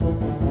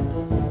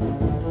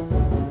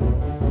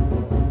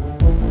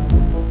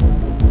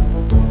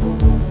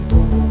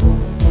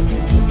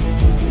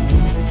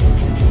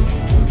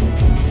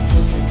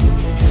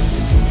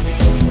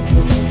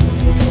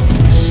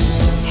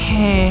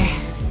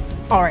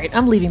Alright,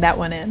 I'm leaving that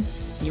one in.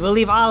 You will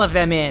leave all of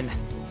them in.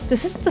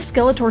 This isn't the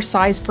Skeletor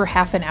Size for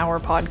Half an Hour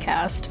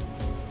podcast.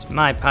 It's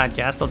my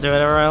podcast, I'll do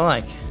whatever I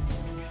like.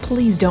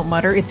 Please don't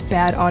mutter, it's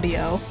bad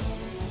audio.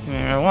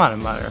 I want to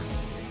mutter.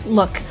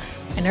 Look,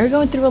 I know you're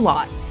going through a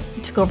lot.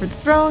 You took over the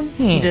throne,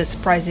 you did a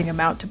surprising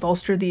amount to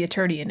bolster the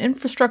Eternian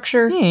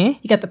infrastructure, you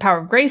got the power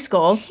of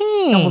Grayskull,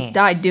 you almost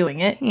died doing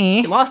it,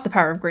 you lost the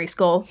power of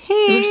Grayskull,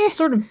 you were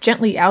sort of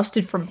gently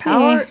ousted from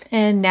power,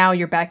 and now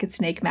you're back at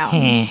Snake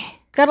Mountain.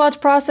 Got a lot to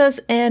process,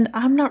 and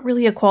I'm not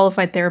really a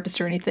qualified therapist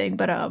or anything,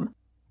 but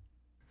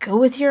go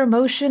with your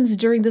emotions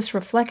during this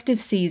reflective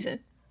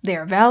season. They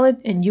are valid,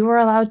 and you are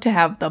allowed to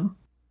have them.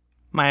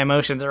 My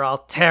emotions are all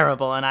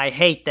terrible, and I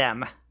hate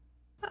them.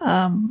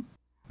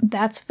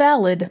 That's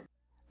valid.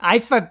 I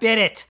forbid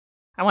it!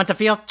 I want to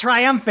feel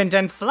triumphant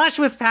and flush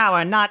with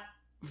power, not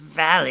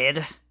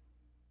valid.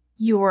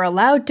 You are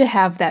allowed to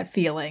have that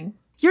feeling.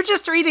 You're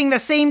just reading the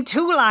same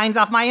 2 lines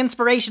off my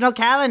inspirational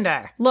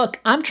calendar. Look,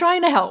 I'm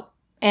trying to help,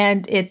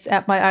 and it's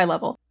at my eye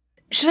level.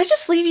 Should I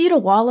just leave you to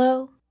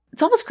wallow?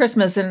 It's almost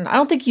Christmas, and I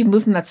don't think you've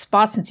moved from that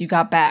spot since you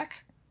got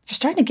back. You're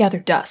starting to gather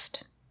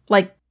dust.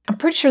 Like, I'm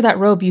pretty sure that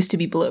robe used to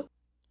be blue.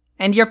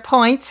 And your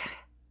point?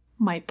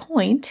 My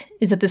point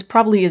is that this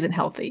probably isn't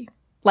healthy.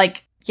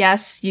 Like,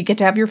 yes, you get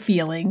to have your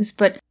feelings,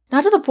 but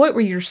not to the point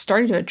where you're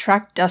starting to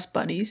attract dust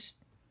bunnies.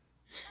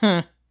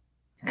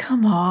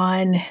 Come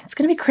on, it's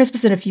gonna be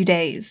Christmas in a few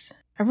days.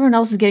 Everyone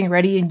else is getting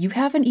ready, and you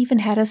haven't even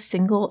had a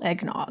single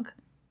eggnog.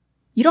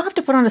 You don't have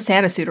to put on a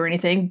Santa suit or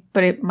anything,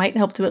 but it might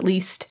help to at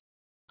least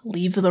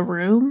leave the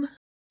room.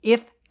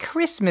 If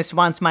Christmas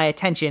wants my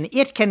attention,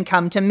 it can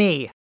come to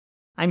me.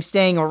 I'm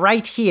staying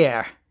right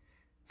here.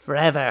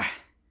 Forever.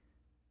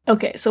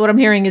 Okay, so what I'm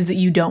hearing is that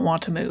you don't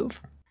want to move.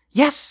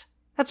 Yes,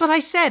 that's what I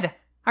said.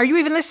 Are you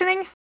even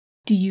listening?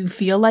 Do you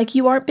feel like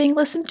you aren't being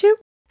listened to?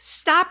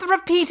 Stop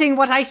repeating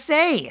what I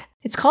say!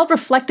 It's called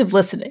reflective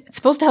listening. It's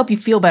supposed to help you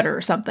feel better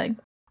or something.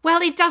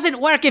 Well, it doesn't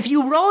work if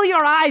you roll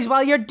your eyes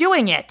while you're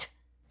doing it!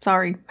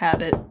 Sorry,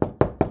 habit.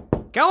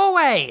 Go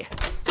away!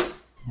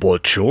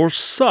 But you're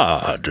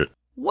sad.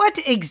 What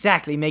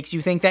exactly makes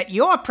you think that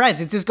your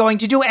presence is going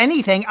to do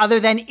anything other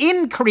than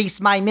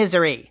increase my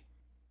misery?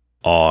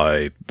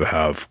 I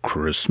have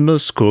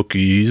Christmas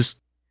cookies.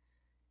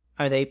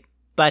 Are they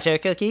butter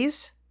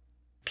cookies?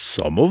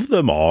 Some of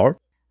them are.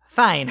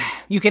 Fine,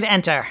 you can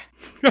enter.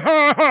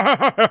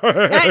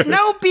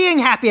 No being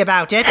happy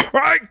about it!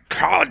 I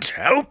can't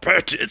help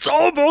it. It's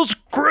almost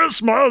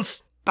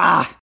Christmas.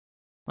 Bah!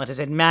 What does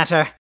it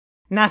matter?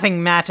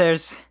 Nothing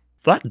matters.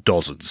 That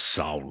doesn't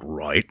sound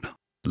right.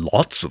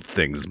 Lots of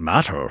things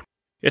matter.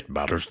 It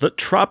matters that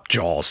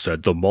Trapjaw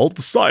said the mulled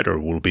cider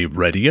will be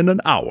ready in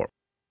an hour.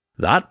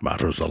 That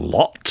matters a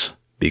lot,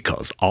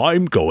 because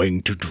I'm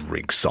going to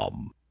drink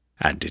some.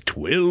 And it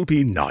will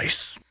be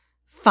nice.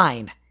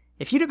 Fine.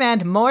 If you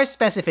demand more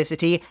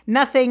specificity,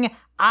 nothing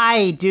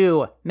I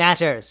do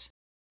matters.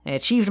 I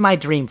achieved my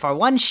dream for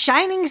one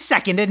shining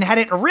second and had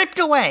it ripped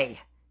away.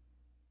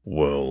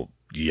 Well,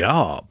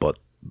 yeah, but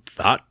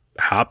that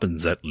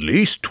happens at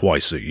least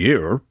twice a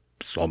year,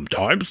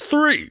 sometimes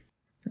 3.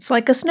 It's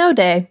like a snow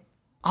day.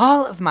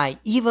 All of my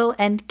evil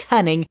and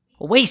cunning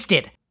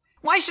wasted.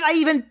 Why should I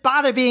even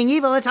bother being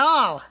evil at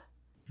all?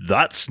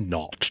 That's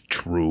not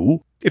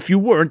true. If you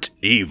weren't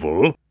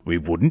evil, we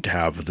wouldn't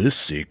have this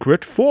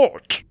secret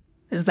fort.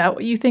 Is that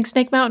what you think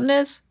Snake Mountain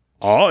is?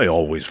 I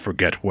always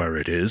forget where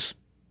it is.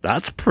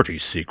 That's pretty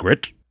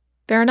secret.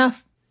 Fair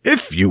enough.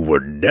 If you were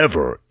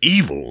never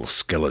evil,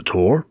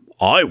 Skeletor,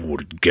 I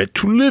would get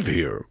to live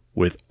here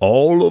with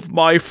all of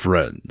my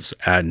friends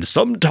and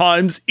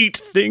sometimes eat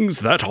things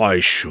that I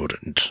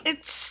shouldn't.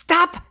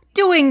 Stop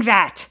doing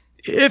that!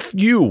 If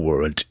you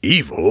weren't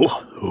evil,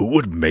 who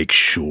would make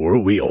sure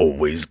we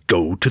always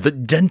go to the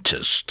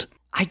dentist?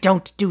 I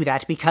don't do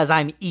that because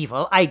I'm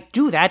evil. I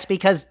do that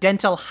because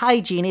dental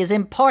hygiene is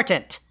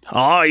important.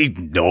 I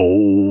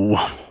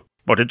know,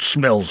 but it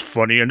smells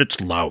funny and it's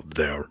loud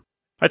there.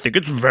 I think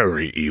it's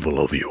very evil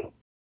of you.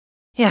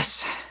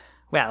 Yes,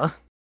 well,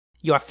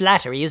 your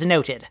flattery is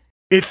noted.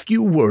 If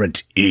you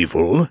weren't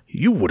evil,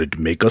 you wouldn't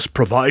make us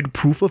provide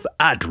proof of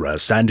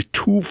address and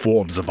 2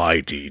 forms of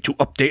ID to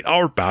update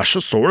our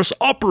Bashosaurus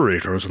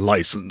operator's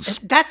license.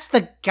 That's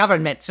the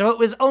government, so it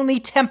was only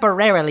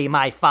temporarily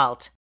my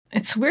fault.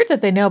 It's weird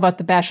that they know about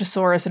the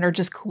Bashosaurus and are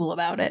just cool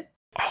about it.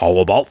 How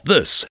about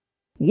this?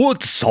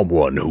 Would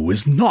someone who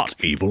is not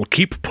evil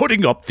keep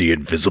putting up the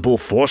invisible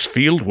force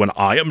field when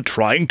I am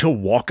trying to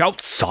walk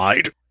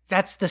outside?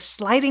 That's the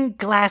sliding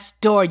glass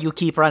door you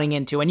keep running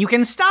into, and you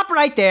can stop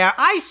right there.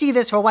 I see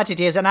this for what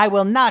it is, and I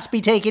will not be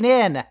taken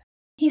in.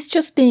 He's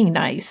just being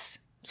nice.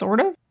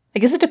 Sort of. I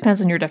guess it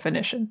depends on your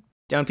definition.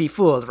 Don't be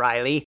fooled,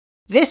 Riley.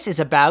 This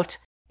is about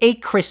a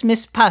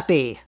Christmas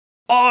puppy.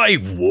 I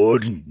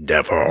would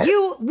never.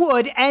 You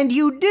would, and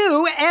you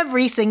do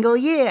every single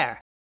year.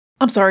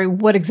 I'm sorry,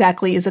 what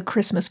exactly is a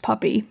Christmas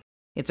puppy?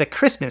 It's a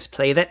Christmas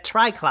play that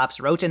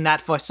Triclops wrote, and that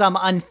for some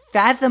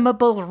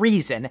unfathomable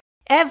reason,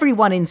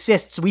 everyone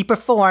insists we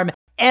perform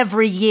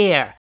every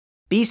year.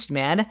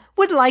 Beastman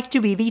would like to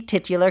be the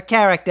titular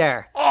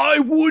character. I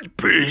would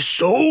be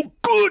so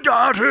good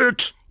at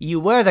it! You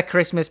were the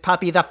Christmas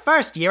puppy the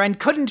first year and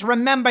couldn't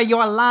remember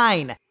your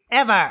line.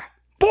 Ever.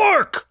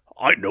 Bark!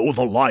 I know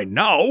the line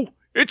now.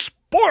 It's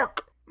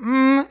bark!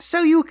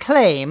 So you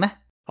claim.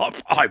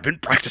 I've been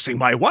practicing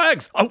my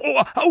wags.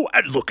 Oh,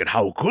 and look at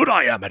how good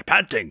I am at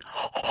panting.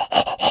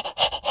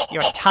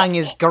 Your tongue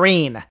is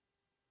green.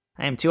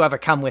 I am too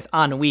overcome with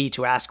ennui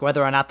to ask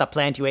whether or not the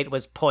plant you ate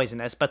was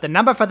poisonous, but the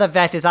number for the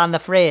vet is on the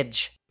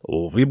fridge.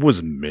 Oh, it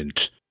was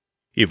mint.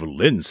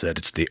 Evelyn said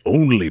it's the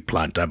only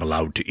plant I'm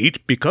allowed to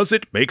eat because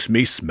it makes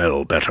me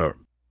smell better.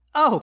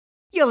 Oh,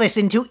 you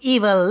listen to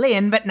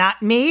Evelyn, but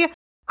not me?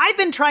 I've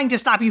been trying to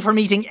stop you from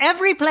eating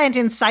every plant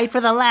in sight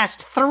for the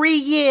last 3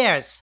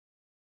 years.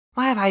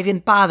 Why have I even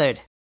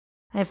bothered?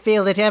 I've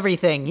failed at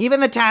everything, even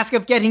the task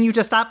of getting you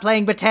to stop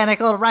playing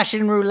botanical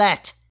Russian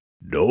roulette.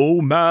 No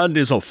man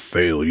is a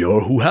failure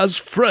who has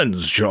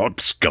friends, Sharp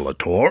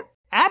Skeletor.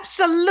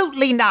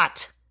 Absolutely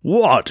not!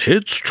 What?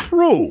 It's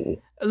true.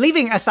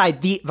 Leaving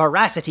aside the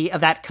veracity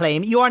of that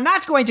claim, you are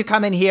not going to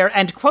come in here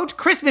and quote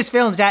Christmas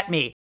films at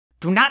me.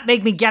 Do not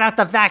make me get out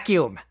the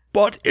vacuum.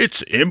 But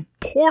it's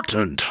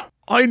important.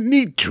 I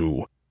need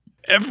to.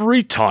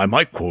 Every time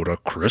I quote a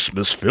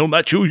Christmas film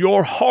at you,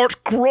 your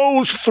heart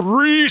grows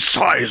 3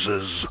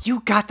 sizes.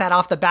 You got that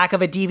off the back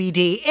of a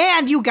DVD,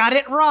 and you got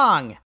it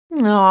wrong.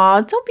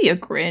 Aw, don't be a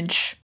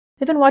Grinch.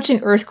 They've been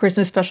watching Earth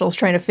Christmas specials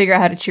trying to figure out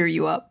how to cheer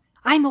you up.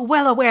 I'm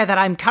well aware that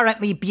I'm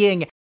currently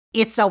being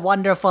It's a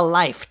Wonderful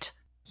Lifed.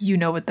 You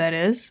know what that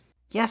is?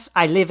 Yes,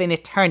 I live in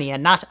Eternia,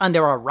 not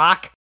under a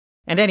rock.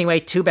 And anyway,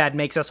 Too Bad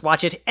makes us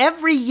watch it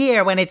every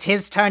year when it's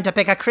his turn to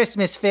pick a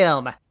Christmas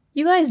film.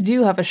 You guys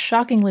do have a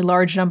shockingly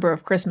large number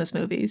of Christmas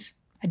movies.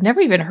 I'd never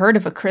even heard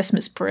of A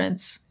Christmas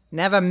Prince.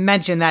 Never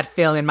mention that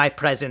film in my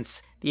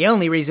presence. The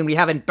only reason we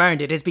haven't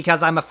burned it is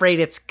because I'm afraid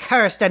it's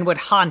cursed and would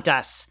haunt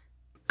us.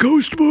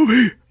 Ghost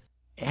movie!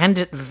 And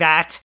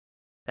that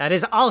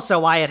is also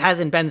why it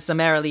hasn't been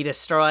summarily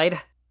destroyed.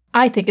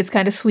 I think it's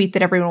kind of sweet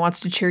that everyone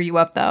wants to cheer you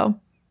up, though.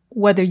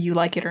 Whether you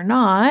like it or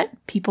not,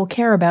 people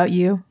care about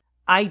you.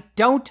 I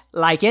don't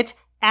like it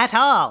at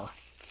all.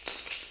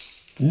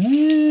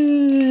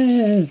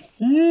 Ooh,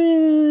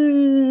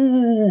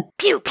 ooh.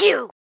 Pew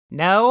pew.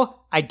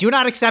 No, I do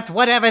not accept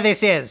whatever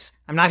this is.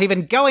 I'm not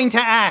even going to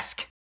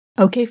ask.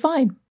 Okay,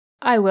 fine.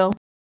 I will.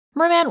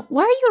 Merman,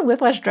 why are you in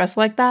Whiplash dressed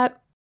like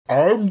that?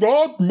 I'm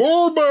not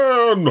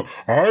Merman!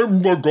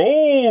 I'm the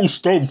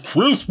ghost of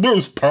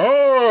Christmas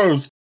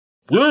past!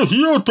 We're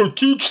here to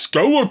teach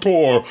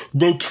Skeletor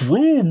the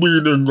true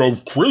meaning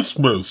of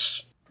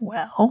Christmas.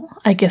 Well,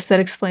 I guess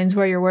that explains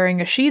why you're wearing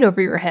a sheet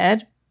over your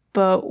head.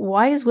 But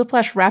why is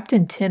Whiplash wrapped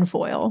in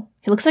tinfoil?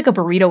 He looks like a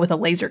burrito with a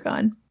laser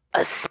gun.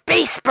 A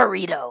space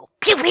burrito.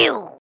 Pew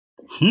pew.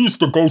 He's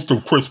the ghost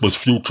of Christmas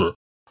future.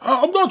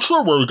 I'm not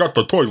sure where he got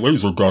the toy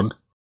laser gun.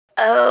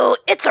 Oh,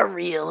 it's a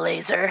real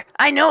laser.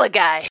 I know a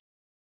guy.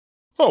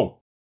 Oh.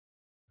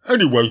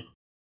 Anyway,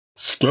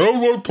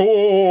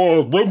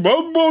 Skeletor,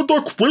 remember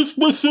the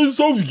Christmases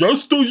of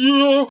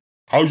yesteryear?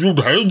 How you'd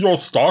hang your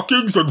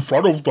stockings in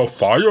front of the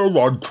fire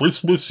on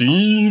Christmas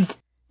Eve?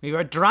 We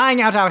were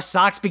drying out our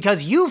socks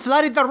because you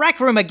flooded the rec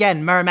room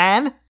again,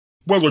 Merman.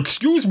 Well,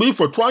 excuse me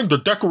for trying to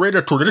decorate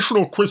a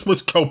traditional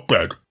Christmas kelp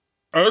bed.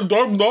 And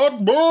I'm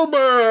not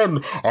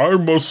Merman!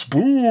 I'm a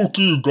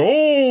spooky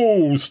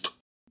ghost!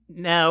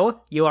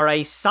 No, you are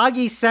a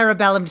soggy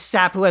cerebellumed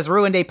sap who has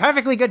ruined a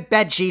perfectly good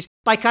bedsheet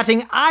by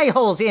cutting eye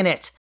holes in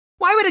it.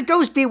 Why would a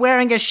ghost be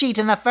wearing a sheet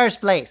in the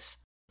first place?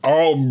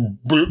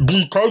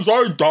 Because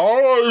I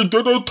died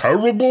in a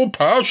terrible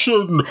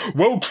passion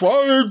while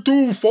trying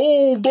to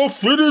fold a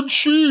fitted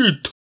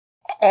sheet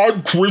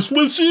on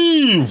Christmas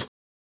Eve.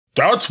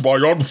 That's my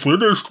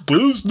unfinished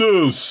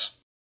business.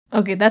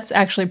 Okay, that's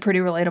actually pretty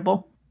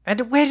relatable.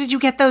 And where did you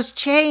get those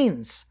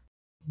chains?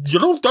 You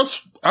know,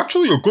 that's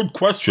actually a good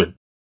question.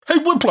 Hey,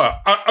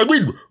 Whiplash, I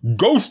mean,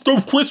 Ghost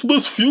of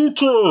Christmas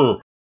Future.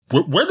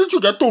 Where did you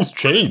get those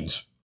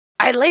chains?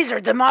 I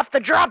lasered them off the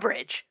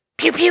drawbridge.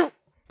 Pew pew.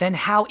 Then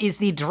how is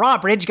the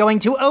drawbridge going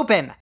to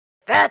open?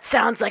 That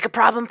sounds like a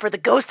problem for the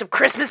Ghost of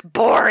Christmas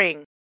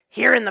Boring.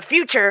 Here in the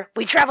future,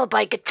 we travel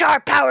by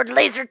guitar-powered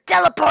laser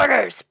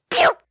teleporters.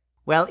 Pew!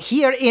 Well,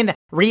 here in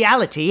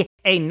reality,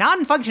 a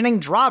non-functioning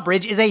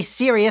drawbridge is a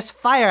serious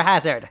fire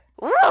hazard.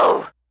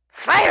 Whoa!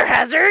 Fire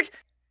hazard?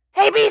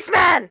 Hey,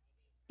 Beastman!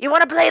 You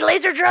want to play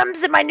laser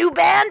drums in my new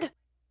band?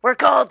 We're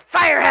called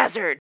Fire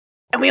Hazard,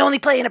 and we only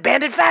play in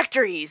abandoned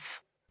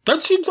factories.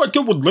 That seems like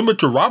it would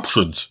limit your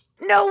options.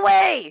 No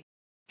way!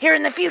 Here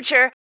in the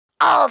future,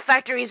 all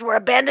factories were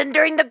abandoned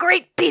during the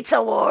Great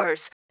Pizza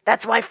Wars.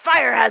 That's why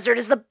Fire Hazard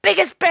is the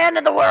biggest band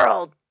in the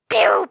world.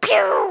 Pew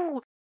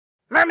pew!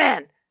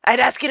 Merman, I'd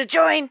ask you to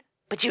join,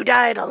 but you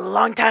died a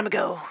long time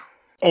ago.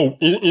 Oh,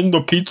 in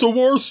the Pizza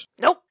Wars?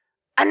 Nope.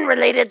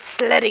 Unrelated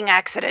sledding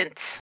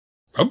accident.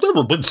 I've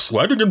never been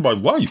sledding in my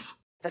life.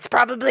 That's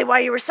probably why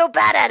you were so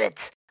bad at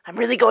it. I'm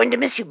really going to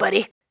miss you,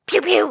 buddy.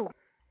 Pew pew!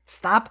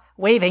 Stop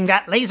waving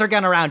that laser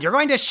gun around. You're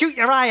going to shoot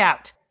your eye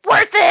out.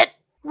 Worth it!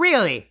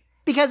 Really?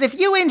 Because if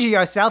you injure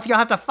yourself, you'll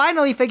have to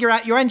finally figure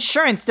out your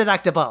insurance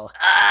deductible.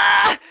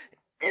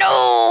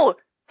 No!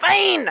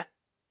 Fine!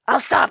 I'll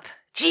stop.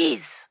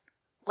 Jeez.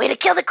 Way to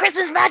kill the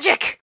Christmas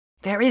magic!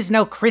 There is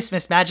no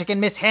Christmas magic in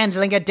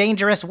mishandling a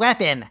dangerous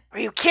weapon. Are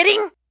you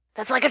kidding?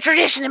 That's like a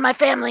tradition in my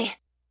family.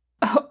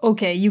 Oh,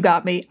 okay, you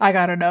got me. I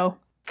gotta know.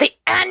 The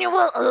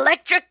annual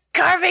electric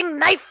carving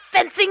knife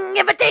fencing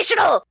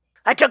invitational!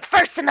 I took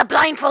first in the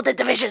blindfolded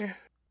division.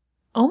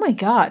 Oh my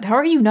god, how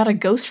are you not a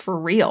ghost for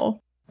real?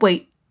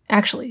 Wait,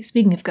 actually,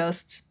 speaking of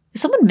ghosts,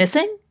 is someone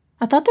missing?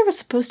 I thought there was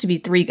supposed to be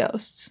 3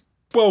 ghosts.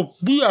 Well,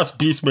 we asked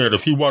Beastman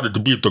if he wanted to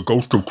be the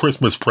ghost of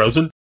Christmas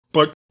present,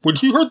 but when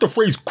he heard the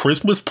phrase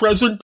Christmas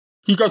present,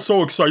 he got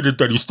so excited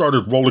that he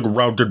started rolling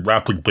around in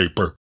wrapping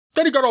paper.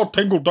 Then he got all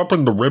tangled up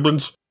in the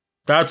ribbons.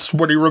 That's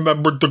when he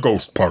remembered the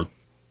ghost part.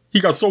 He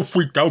got so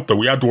freaked out that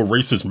we had to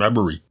erase his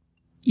memory.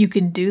 You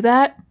can do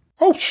that?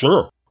 Oh,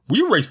 sure.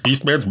 We erase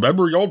Beastman's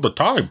memory all the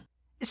time.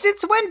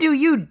 Since when do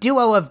you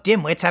duo of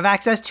dimwits have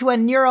access to a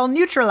neural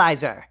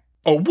neutralizer?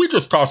 Oh, we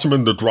just toss him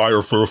in the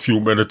dryer for a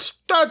few minutes.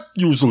 That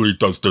usually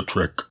does the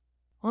trick.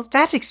 Well,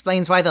 that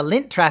explains why the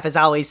lint trap is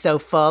always so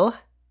full.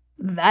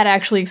 That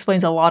actually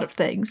explains a lot of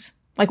things,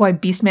 like why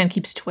Beastman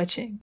keeps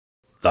twitching.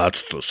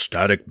 That's the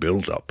static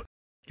buildup.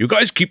 You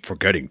guys keep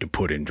forgetting to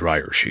put in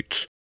dryer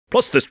sheets.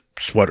 Plus, this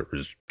sweater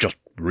is just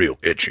real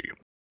itchy.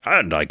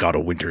 And I got a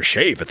winter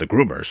shave at the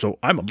groomer, so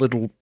I'm a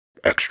little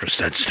extra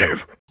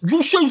sensitive.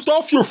 You shaved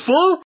off your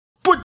fur?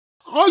 But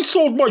I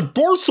sold my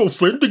dorsal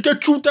fin to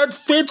get you that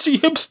fancy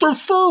hipster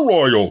fur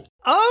oil.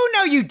 Oh,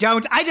 no you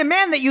don't. I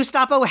demand that you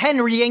stop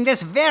O-Henrying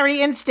this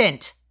very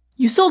instant.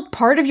 You sold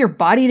part of your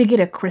body to get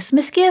a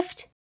Christmas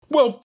gift?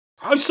 Well,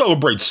 I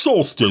celebrate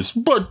solstice,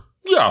 but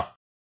yeah,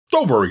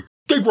 don't worry,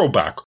 they grow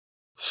back.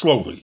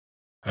 Slowly.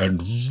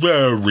 And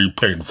very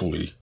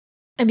painfully.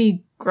 I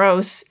mean,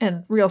 gross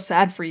and real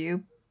sad for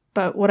you.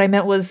 But what I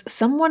meant was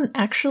someone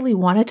actually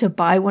wanted to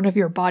buy one of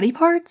your body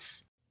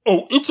parts?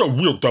 Oh, it's a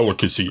real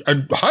delicacy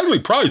and highly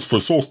prized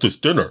for solstice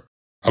dinner.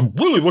 I'm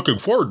really looking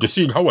forward to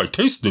seeing how I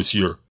taste this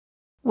year.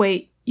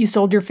 Wait, you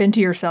sold your fin to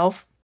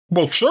yourself?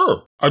 Well,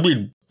 sure. I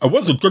mean, I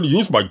wasn't going to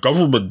use my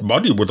government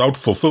money without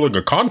fulfilling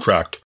a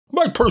contract.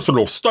 My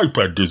personal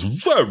stipend is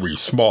very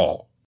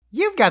small.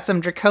 You've got some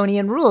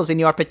draconian rules in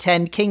your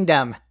pretend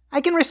kingdom.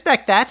 I can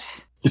respect that.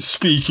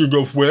 Speaking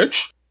of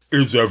which,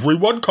 is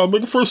everyone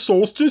coming for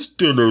solstice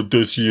dinner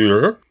this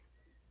year?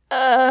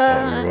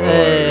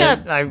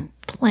 I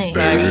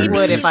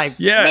would if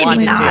I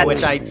wanted to,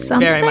 which I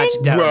very much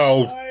don't.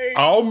 Well,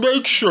 I'll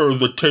make sure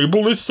the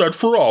table is set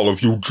for all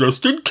of you,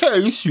 just in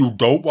case you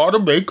don't want to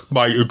make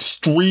my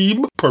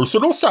extreme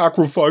personal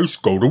sacrifice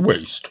go to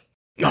waste.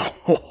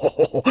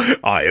 Oh,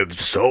 I am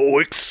so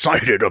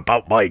excited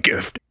about my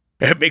gift.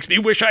 It makes me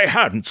wish I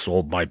hadn't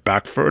sold my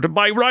back fur to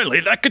buy Riley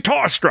that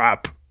guitar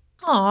strap.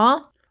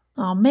 Aw.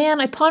 Aw,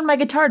 man, I pawned my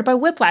guitar to buy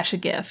Whiplash a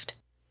gift.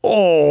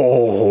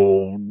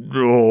 Oh,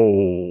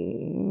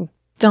 no.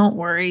 Don't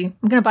worry.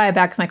 I'm gonna buy it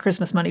back with my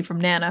Christmas money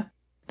from Nana.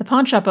 The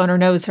pawn shop owner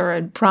knows her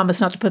and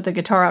promised not to put the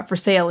guitar out for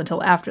sale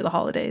until after the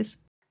holidays.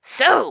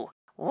 So,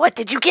 what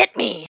did you get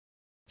me?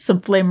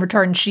 Some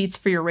flame-retardant sheets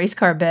for your race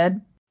car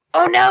bed.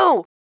 Oh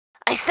no!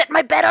 I set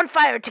my bed on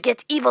fire to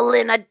get Evil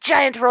Lynn a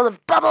giant roll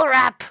of bubble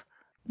wrap!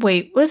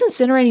 Wait, what does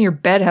incinerating your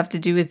bed have to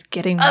do with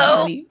getting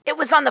money? It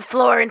was on the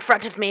floor in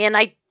front of me and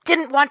I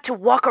didn't want to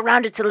walk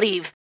around it to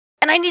leave.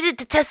 And I needed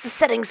to test the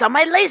settings on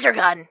my laser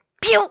gun.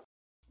 Pew!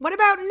 What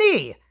about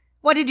me?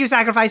 What did you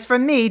sacrifice for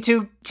me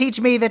to teach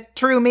me the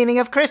true meaning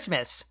of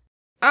Christmas?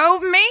 Oh,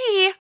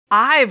 me!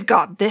 I've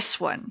got this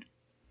one.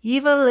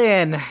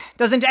 Evelyn,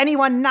 doesn't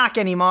anyone knock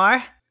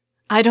anymore?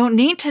 I don't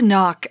need to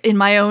knock in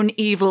my own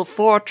evil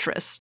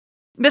fortress.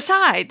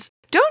 Besides,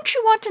 don't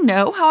you want to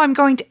know how I'm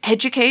going to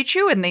educate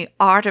you in the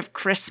art of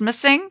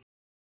Christmasing?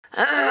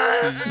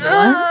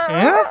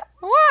 What?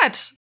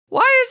 What?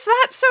 Why is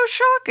that so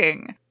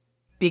shocking?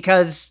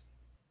 Because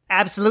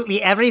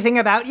absolutely everything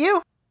about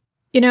you?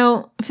 You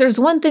know, if there's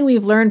one thing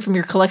we've learned from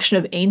your collection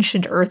of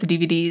Ancient Earth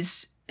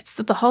DVDs, it's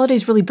that the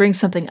holidays really bring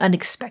something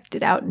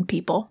unexpected out in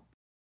people.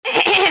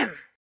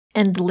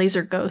 And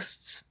laser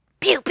ghosts.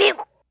 Pew pew!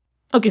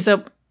 Okay,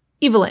 so,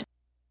 Evelyn,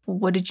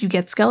 what did you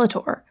get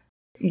Skeletor?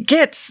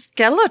 Get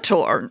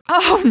Skeletor?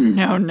 Oh,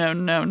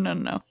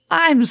 no.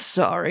 I'm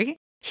sorry.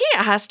 He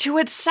asked who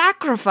had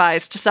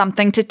sacrificed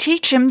something to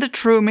teach him the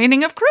true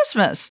meaning of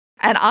Christmas.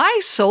 And I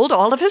sold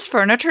all of his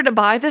furniture to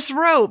buy this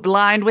robe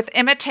lined with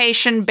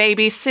imitation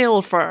baby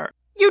silver.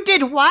 You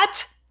did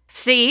what?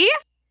 See?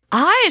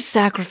 I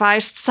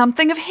sacrificed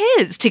something of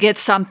his to get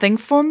something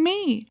for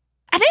me.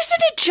 And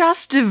isn't it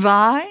just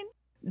divine?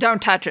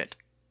 Don't touch it.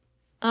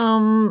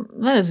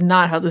 That is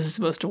not how this is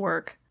supposed to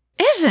work.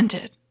 Isn't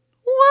it?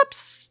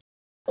 Whoops.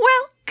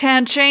 Well,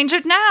 can't change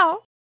it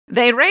now.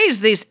 They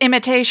raised these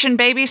imitation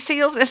baby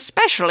seals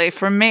especially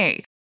for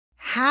me.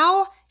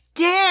 How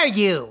dare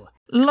you?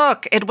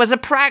 Look, it was a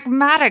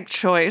pragmatic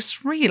choice,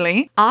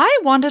 really. I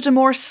wanted a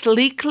more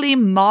sleekly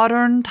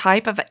modern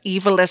type of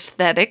evil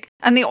aesthetic,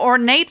 and the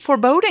ornate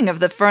foreboding of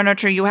the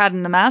furniture you had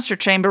in the master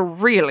chamber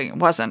really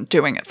wasn't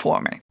doing it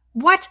for me.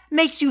 What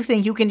makes you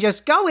think you can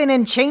just go in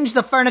and change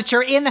the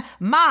furniture in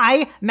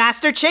my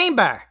master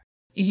chamber?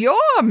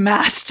 Your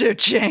master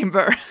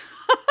chamber?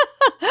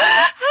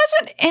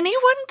 Hasn't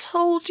anyone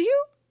told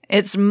you?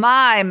 It's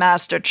my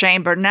master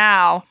chamber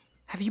now.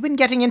 Have you been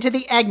getting into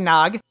the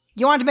eggnog?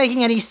 You aren't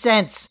making any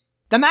sense.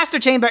 The master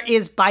chamber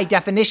is, by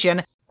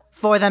definition,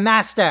 for the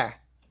master.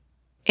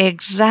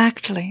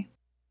 Exactly.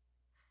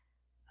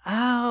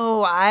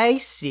 Oh, I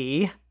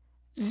see.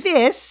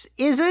 This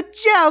is a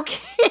joke.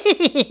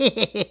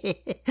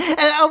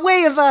 A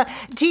way of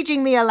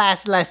teaching me a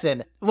last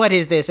lesson. What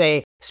is this,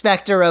 a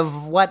specter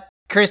of what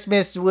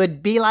Christmas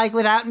would be like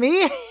without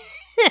me?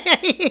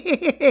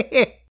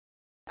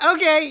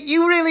 Okay,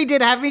 you really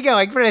did have me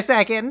going for a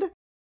second.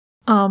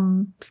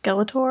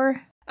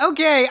 Skeletor?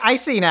 Okay, I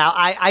see now.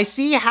 I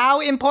see how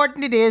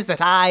important it is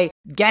that I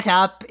get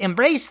up,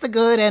 embrace the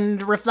good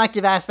and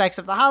reflective aspects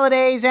of the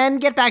holidays,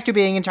 and get back to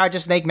being in charge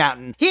of Snake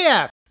Mountain.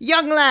 Here,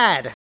 young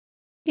lad.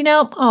 You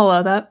know, I'll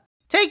allow that.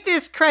 Take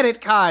this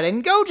credit card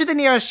and go to the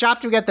nearest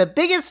shop to get the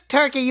biggest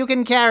turkey you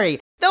can carry.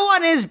 The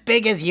one as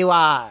big as you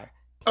are.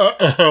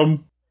 I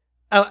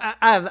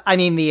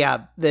mean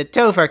the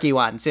tofurkey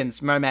one,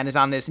 since Merman is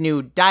on this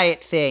new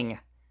diet thing.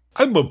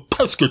 I'm a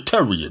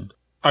pescatarian.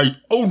 I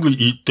only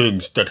eat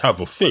things that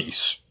have a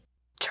face.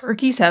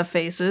 Turkeys have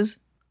faces.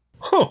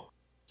 Huh.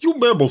 You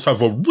mammals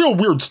have a real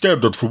weird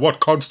standard for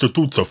what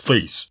constitutes a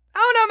face.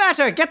 Oh, no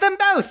matter. Get them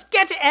both.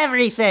 Get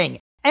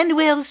everything. And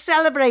we'll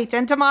celebrate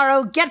and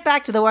tomorrow get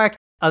back to the work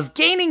of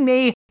gaining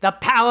me the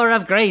power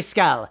of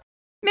Grayskull.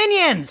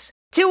 Minions,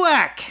 to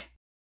work!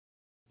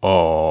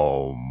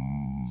 Well,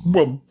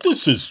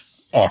 this is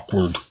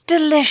awkward.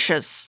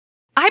 Delicious.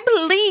 I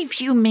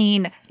believe you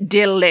mean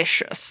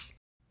delicious.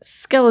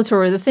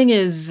 Skeletor, the thing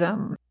is,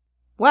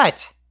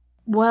 What?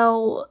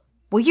 well,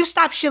 Will you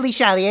stop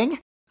shilly-shallying?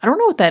 I don't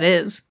know what that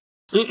is.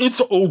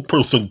 It's old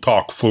person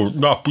talk for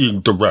not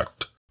being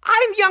direct.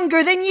 I'm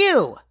younger than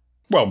you!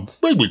 Well,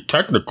 maybe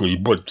technically,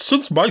 but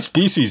since my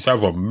species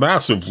have a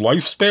massive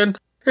lifespan,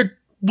 it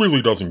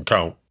really doesn't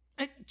count.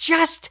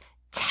 Just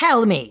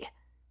tell me.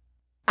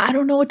 I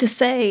don't know what to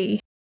say.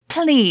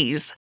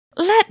 Please,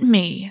 let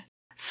me.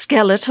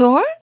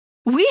 Skeletor,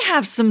 we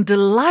have some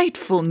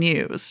delightful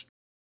news.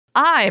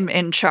 I'm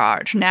in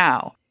charge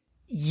now.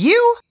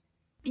 You?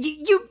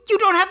 You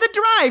don't have the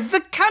drive,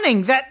 the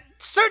cunning, that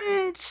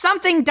certain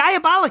something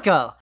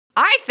diabolical.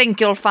 I think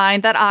you'll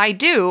find that I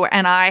do,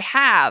 and I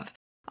have.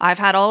 I've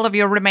had all of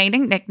your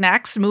remaining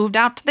knickknacks moved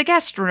out to the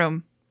guest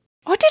room.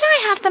 Or did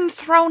I have them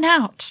thrown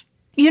out?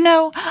 You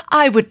know,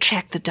 I would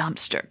check the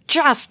dumpster,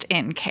 just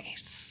in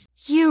case.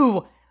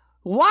 You...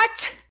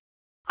 What?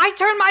 I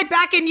turn my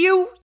back and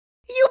you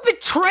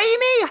betray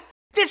me?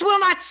 This will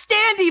not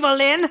stand,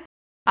 Evelyn!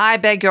 I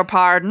beg your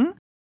pardon?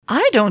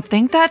 I don't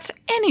think that's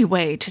any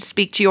way to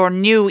speak to your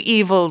new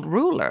evil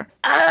ruler.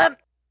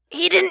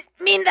 He didn't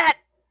mean that,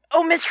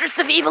 oh Mistress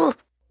of Evil.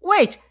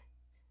 Wait,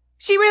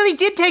 she really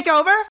did take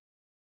over?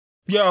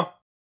 Yeah,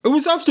 it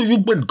was after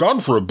you'd been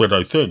gone for a bit,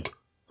 I think.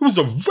 It was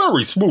a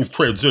very smooth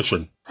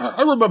transition.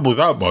 I remember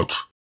that much.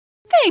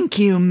 Thank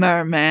you,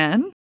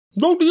 Merman.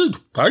 No need.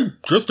 I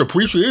just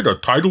appreciate a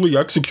tidily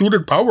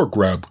executed power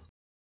grab.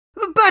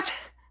 But...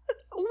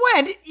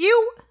 when?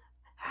 You...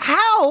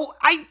 how?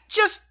 I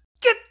just...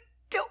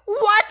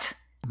 what?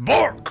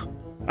 Bark!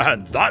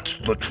 And that's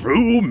the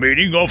true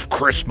meaning of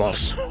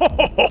Christmas.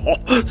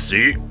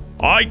 See,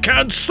 I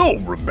can so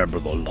remember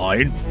the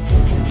line.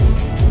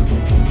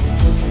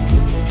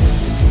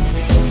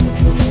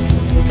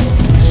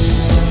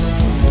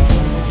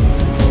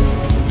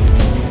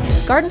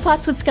 Garden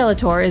Plots with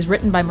Skeletor is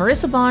written by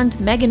Marissa Bond,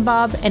 Megan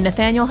Bobb, and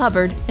Nathaniel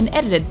Hubbard, and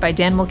edited by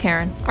Dan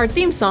Mulcairn. Our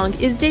theme song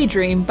is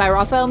Daydream by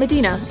Rafael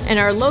Medina, and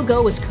our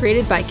logo was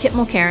created by Kit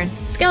Mulcairn.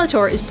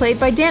 Skeletor is played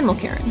by Dan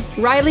Mulcairn.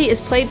 Riley is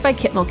played by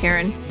Kit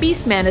Mulcairn.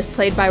 Beastman is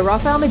played by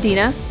Rafael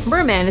Medina.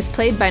 Merman is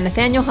played by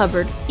Nathaniel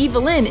Hubbard.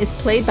 Evelyn is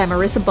played by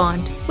Marissa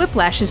Bond.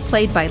 Whiplash is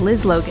played by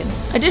Liz Logan.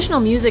 Additional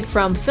music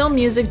from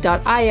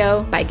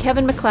filmmusic.io by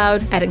Kevin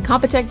MacLeod at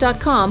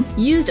Incompetech.com,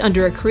 used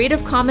under a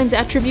Creative Commons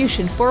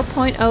Attribution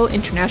 4.0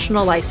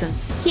 International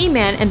License.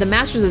 He-Man and the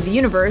Masters of the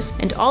Universe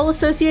and all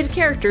associated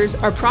characters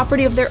are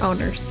property of their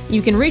owners.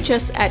 You can reach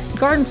us at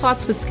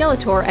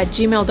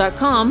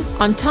gardenplotswithskeletor@gmail.com,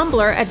 on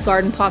Tumblr at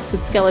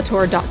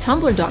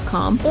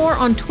gardenplotswithskeletor.tumblr.com, or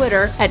on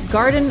Twitter at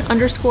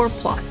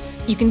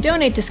garden_plots. You can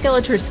donate to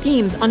Skeletor's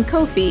schemes on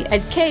Ko-fi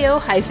at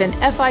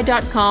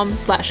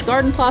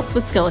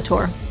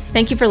ko-fi.com/gardenplotswithskeletor.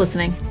 Thank you for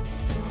listening.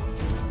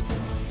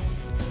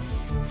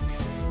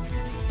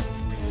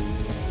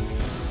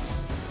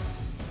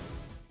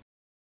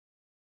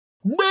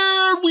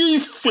 Merry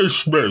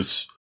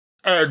Fishmas!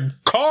 And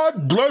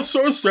God bless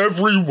us,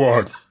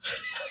 everyone!